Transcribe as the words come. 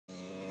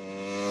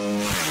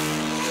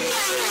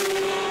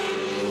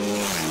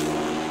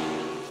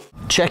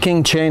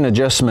Checking chain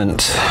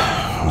adjustment.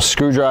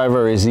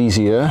 Screwdriver is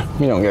easier.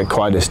 You don't get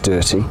quite as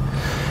dirty.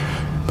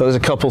 But there's a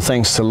couple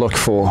things to look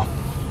for.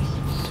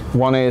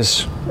 One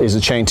is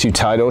the chain too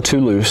tight or too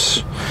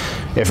loose?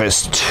 If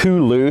it's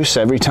too loose,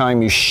 every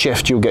time you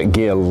shift, you'll get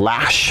gear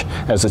lash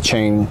as the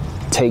chain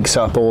takes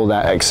up all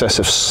that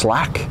excessive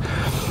slack.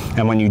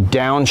 And when you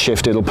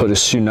downshift, it'll put a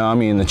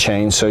tsunami in the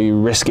chain, so you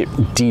risk it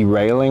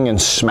derailing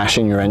and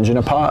smashing your engine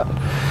apart.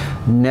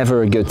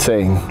 Never a good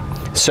thing.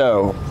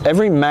 So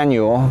every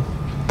manual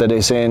that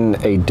is in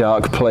a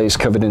dark place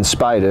covered in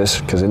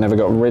spiders, because it never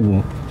got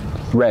read,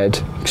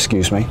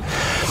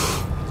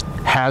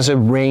 has a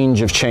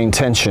range of chain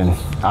tension.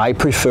 I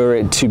prefer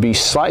it to be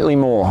slightly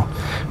more,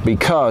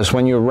 because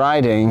when you're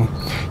riding,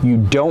 you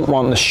don't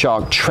want the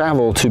shock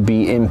travel to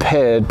be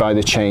impaired by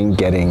the chain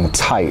getting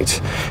tight.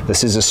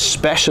 This is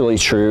especially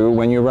true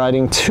when you're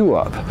riding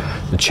two-up.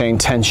 The chain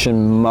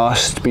tension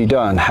must be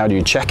done. How do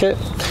you check it?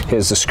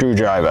 Here's the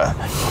screwdriver.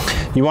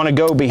 You want to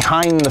go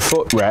behind the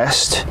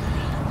footrest,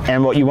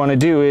 and what you want to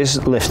do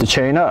is lift the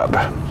chain up.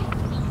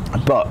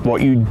 But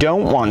what you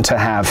don't want to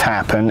have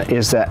happen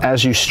is that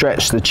as you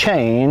stretch the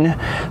chain,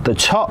 the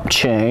top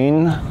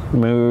chain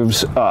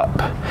moves up.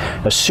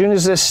 As soon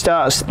as this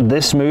starts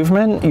this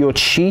movement, you're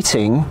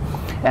cheating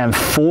and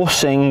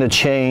forcing the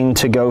chain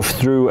to go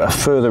through a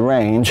further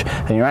range,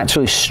 and you're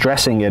actually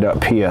stressing it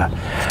up here.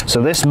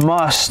 So this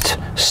must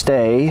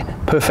stay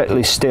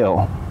perfectly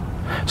still.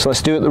 So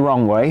let's do it the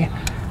wrong way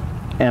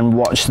and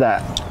watch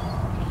that.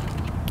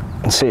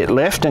 See it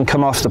lift and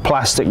come off the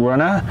plastic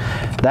runner.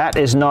 That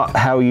is not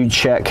how you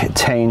check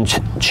chain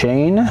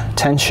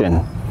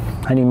tension.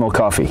 I need more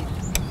coffee.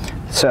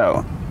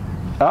 So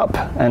up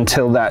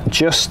until that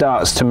just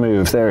starts to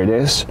move. There it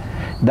is.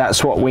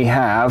 That's what we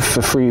have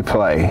for free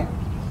play.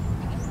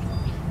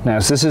 Now,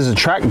 as this is a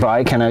track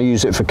bike and I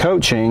use it for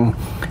coaching,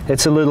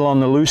 it's a little on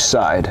the loose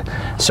side.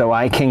 So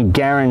I can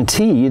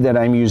guarantee that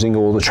I'm using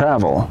all the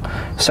travel.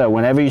 So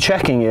whenever you're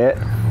checking it,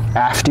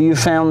 after you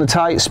found the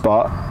tight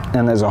spot,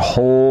 and there's a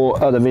whole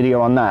other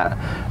video on that,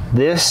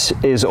 this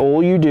is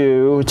all you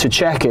do to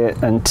check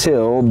it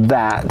until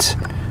that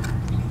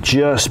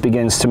just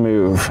begins to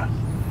move.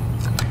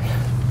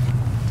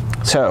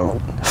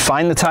 So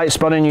find the tight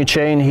spot in your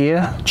chain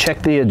here,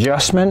 check the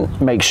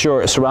adjustment, make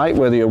sure it's right,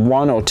 whether you're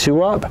one or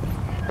two up.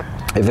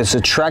 If it's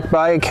a track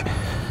bike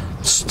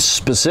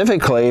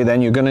specifically,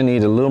 then you're going to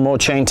need a little more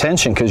chain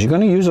tension, because you're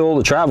going to use all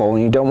the travel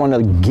and you don't want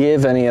to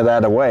give any of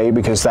that away,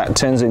 because that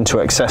turns into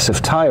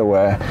excessive tire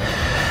wear.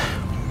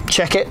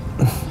 Check it,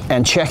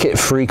 and check it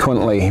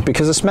frequently,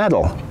 because it's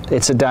metal.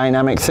 It's a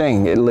dynamic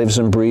thing. It lives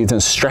and breathes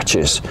and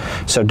stretches.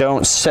 So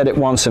don't set it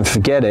once and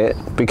forget it,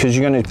 because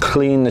you're going to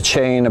clean the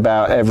chain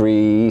about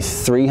every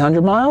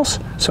 300 miles,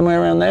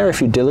 somewhere around there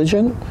if you're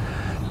diligent.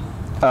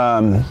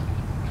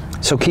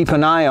 So keep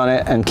an eye on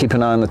it and keep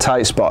an eye on the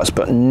tight spots,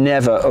 but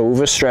never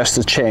overstress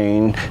the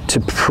chain to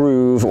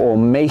prove or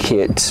make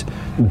it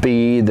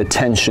be the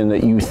tension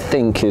that you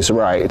think is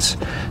right.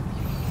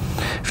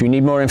 If you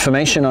need more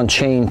information on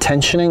chain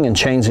tensioning and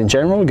chains in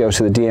general, go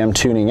to the DM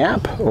Tuning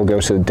app or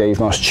go to the Dave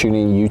Moss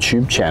Tuning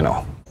YouTube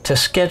channel. To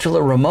schedule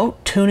a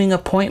remote tuning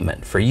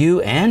appointment for you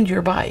and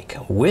your bike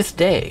with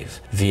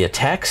Dave via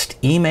text,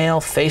 email,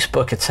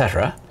 Facebook,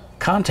 etc.,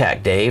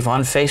 contact Dave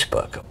on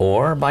Facebook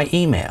or by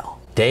email,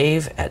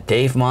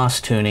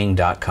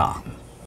 dave@davemosstuning.com.